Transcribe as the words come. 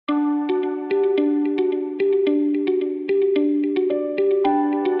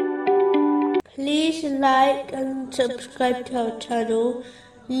like and subscribe to our channel.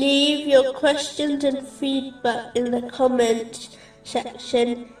 Leave your questions and feedback in the comments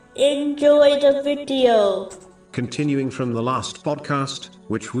section. Enjoy the video. Continuing from the last podcast,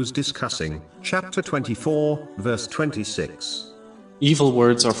 which was discussing chapter 24, verse 26. Evil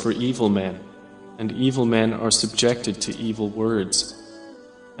words are for evil men, and evil men are subjected to evil words.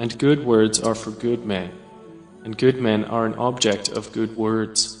 And good words are for good men, and good men are an object of good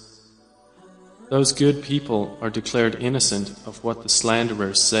words. Those good people are declared innocent of what the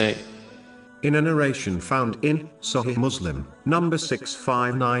slanderers say. In a narration found in Sahih Muslim, number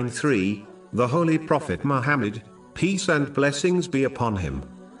 6593, the Holy Prophet Muhammad, peace and blessings be upon him,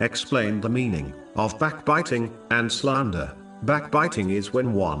 explained the meaning of backbiting and slander. Backbiting is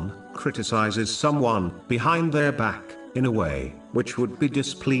when one criticizes someone behind their back in a way which would be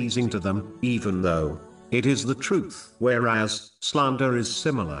displeasing to them, even though it is the truth. Whereas slander is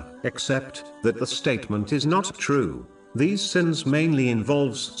similar, except that the statement is not true. These sins mainly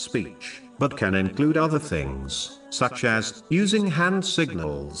involves speech, but can include other things, such as using hand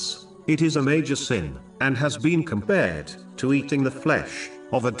signals. It is a major sin, and has been compared to eating the flesh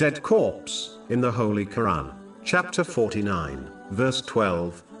of a dead corpse in the Holy Quran, chapter 49, verse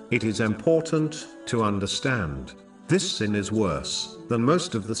 12. It is important to understand this sin is worse than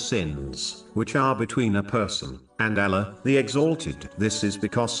most of the sins which are between a person and Allah the Exalted. This is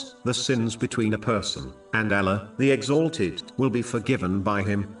because the sins between a person and Allah the Exalted will be forgiven by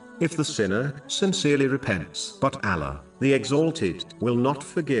Him if the sinner sincerely repents. But Allah the Exalted will not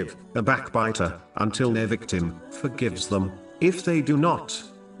forgive a backbiter until their victim forgives them. If they do not,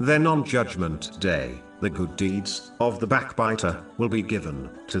 then on Judgment Day, the good deeds of the backbiter will be given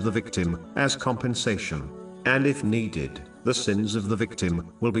to the victim as compensation. And if needed, the sins of the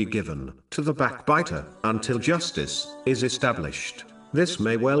victim will be given to the backbiter until justice is established. This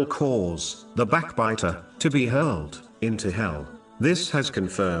may well cause the backbiter to be hurled into hell. This has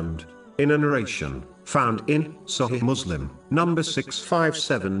confirmed in a narration found in Sahih Muslim, number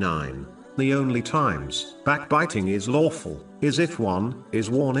 6579. The only times backbiting is lawful is if one is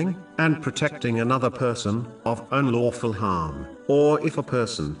warning and protecting another person of unlawful harm, or if a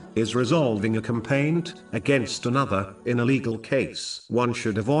person is resolving a complaint against another in a legal case. One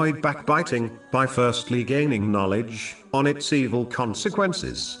should avoid backbiting by firstly gaining knowledge on its evil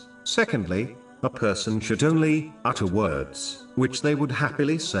consequences. Secondly, a person should only utter words which they would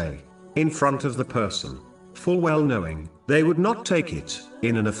happily say in front of the person, full well knowing they would not take it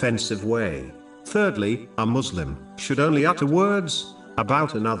in an offensive way. Thirdly, a Muslim should only utter words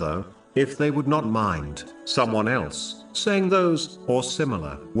about another if they would not mind someone else saying those or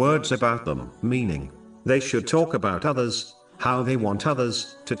similar words about them, meaning they should talk about others how they want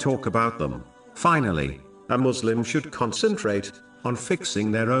others to talk about them. Finally, a Muslim should concentrate on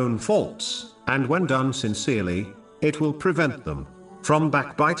fixing their own faults, and when done sincerely, it will prevent them from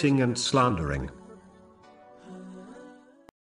backbiting and slandering.